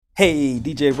Hey,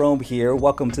 DJ Rome here.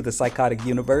 Welcome to the Psychotic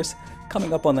Universe.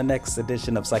 Coming up on the next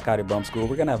edition of Psychotic Bump School,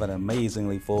 we're going to have an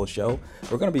amazingly full show.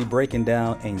 We're going to be breaking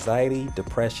down anxiety,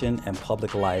 depression, and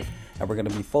public life. And we're going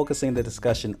to be focusing the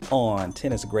discussion on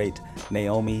tennis great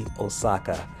Naomi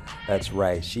Osaka. That's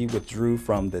right. She withdrew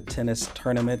from the tennis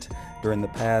tournament during the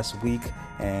past week,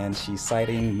 and she's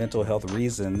citing mental health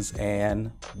reasons.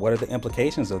 And what are the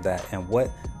implications of that? And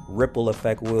what ripple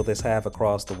effect will this have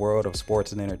across the world of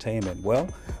sports and entertainment? Well,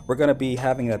 we're going to be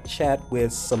having a chat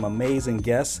with some amazing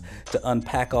guests to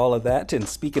unpack all of that. And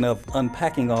speaking of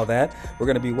unpacking all that, we're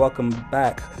going to be welcoming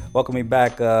back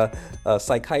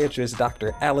psychiatrist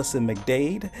Dr. Allison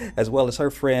McDade, as well as her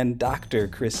friend Dr.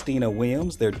 Christina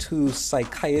Williams. They're two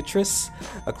psychiatrists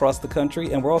across the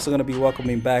country. And we're also going to be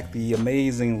welcoming back the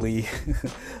amazingly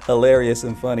hilarious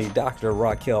and funny Dr.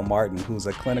 Raquel Martin, who's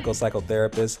a clinical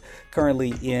psychotherapist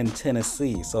currently in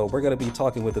Tennessee. So we're going to be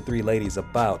talking with the three ladies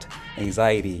about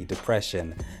anxiety,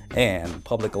 depression, and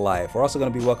public life. We're also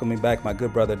going to be welcoming back my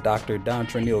good brother, Dr. Don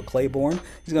Trenill Claiborne.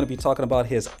 He's going to be talking about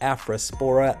his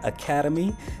Afrospora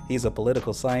Academy. He's a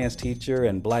political science teacher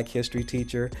and Black history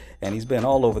teacher, and he's been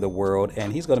all over the world,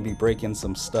 and he's going to be breaking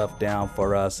some stuff down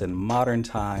for us in modern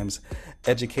times.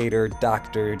 Educator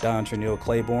Dr. Don Trenill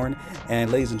Claiborne.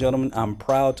 And ladies and gentlemen, I'm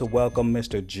proud to welcome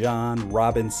Mr. John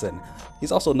Robinson.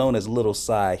 He's also known as Little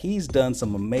Psy. He's done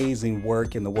some amazing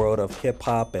work in the world of hip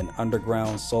hop and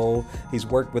underground soul. He's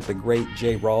worked with the great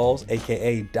Jay Rawls,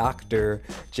 aka Dr.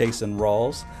 Jason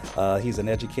Rawls. He's an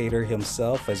educator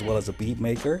himself as well as a beat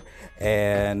maker.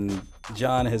 And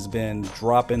John has been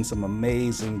dropping some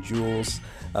amazing jewels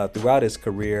throughout his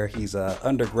career. He's an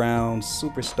underground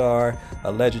superstar,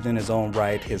 a legend in his own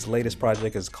right. His latest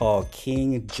project is called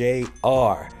King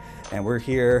Jr. And we're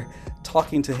here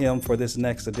talking to him for this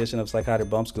next edition of Psychotic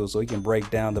Bump School so he can break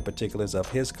down the particulars of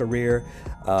his career,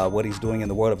 what he's doing in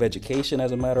the world of education,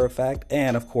 as a matter of fact,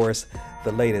 and of course,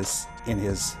 the latest in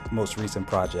his most recent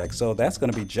project. So that's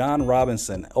going to be John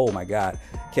Robinson. Oh my God.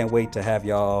 Can't wait to have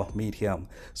y'all meet him.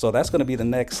 So that's going to be the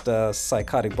next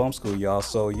Psychotic Bump School, y'all.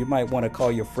 So you might want to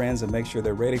call your friends and make sure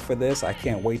they're ready for this. I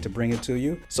can't wait to bring it to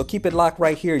you. So keep it locked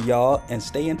right here, y'all, and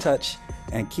stay in touch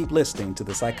and keep listening to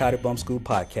the Psychotic Bump School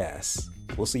podcast.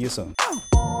 We'll see you soon.